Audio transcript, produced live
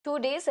2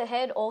 days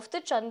ahead of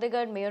the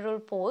Chandigarh mayoral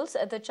polls,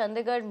 the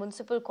Chandigarh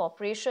Municipal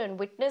Corporation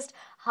witnessed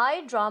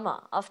high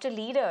drama after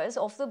leaders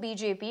of the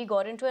BJP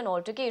got into an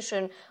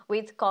altercation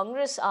with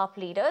Congress AAP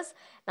leaders.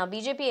 Now,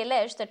 BJP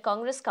alleged that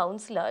Congress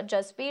Councillor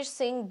Jasbir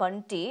Singh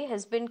Bunty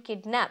has been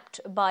kidnapped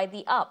by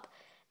the AAP.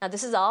 Now,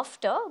 this is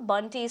after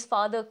Bunty's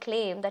father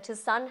claimed that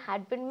his son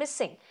had been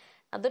missing.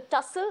 Now, the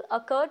tussle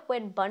occurred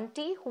when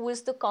Bunty, who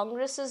is the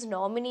Congress's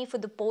nominee for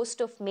the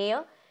post of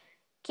mayor,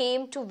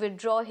 came to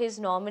withdraw his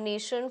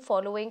nomination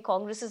following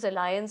Congress's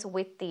alliance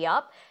with the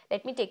AAP.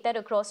 Let me take that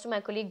across to my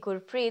colleague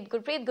Gurpreet.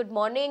 Gurpreet, good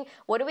morning.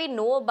 What do we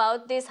know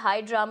about this high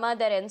drama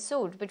that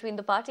ensued between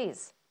the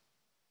parties?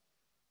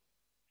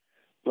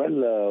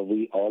 Well,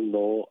 we all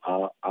know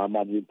Aam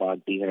Aadmi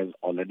Party has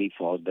already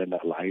formed an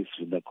alliance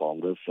with the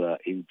Congress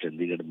in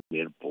Chandigarh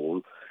mayor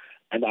poll.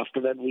 And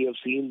after that, we have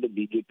seen the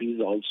BJP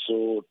is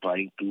also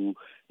trying to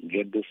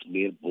get this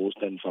mayor post.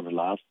 And for the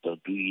last 2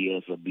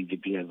 years, the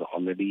BJP has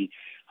already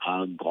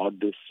got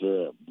this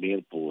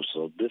mayor post.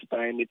 So this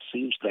time it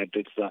seems that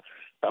it's a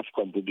tough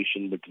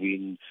competition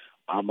between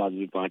Aam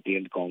Aadmi Party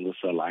and Congress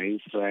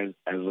alliance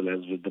as well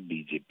as with the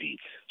BJP.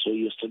 So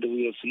yesterday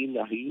we have seen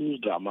a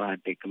huge drama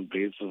had taken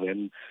place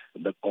when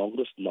the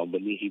Congress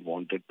nominee, he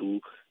wanted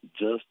to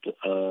just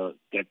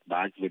get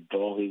back,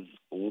 withdraw his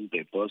own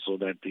papers so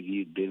that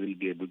they will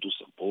be able to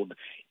support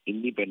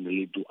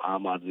independently to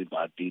Aam Aadmi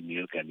Party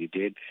mayor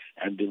candidate,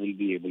 and they will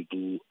be able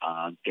to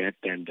get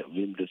and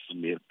win this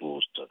mayor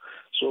post.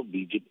 So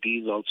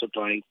BJP is also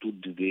trying to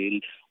derail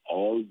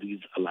all these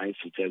alliance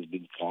which has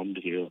been formed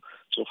here.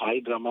 So high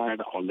drama had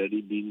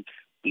already been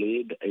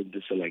played in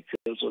this election.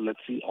 So let's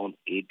see on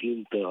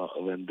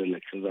 18th when the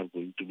elections are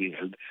going to be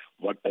held,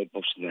 what type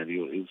of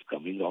scenario is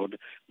coming out.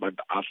 But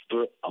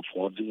after a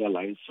forging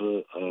alliance,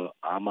 Aam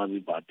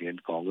Aadmi Party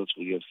and Congress,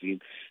 we have seen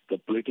the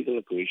political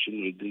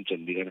equation within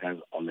Chandigarh has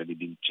already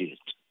been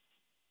changed.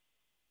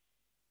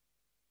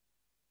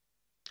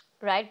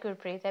 Right,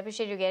 Gurpreet. I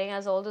appreciate you getting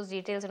us all those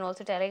details and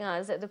also telling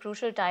us the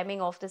crucial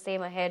timing of the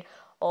same ahead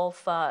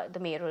of the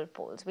mayoral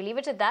polls. We leave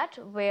it at that.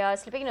 We are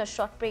slipping in a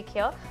short break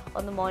here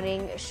on the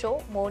morning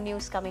show. More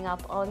news coming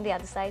up on the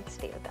other side.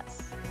 Stay with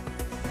us.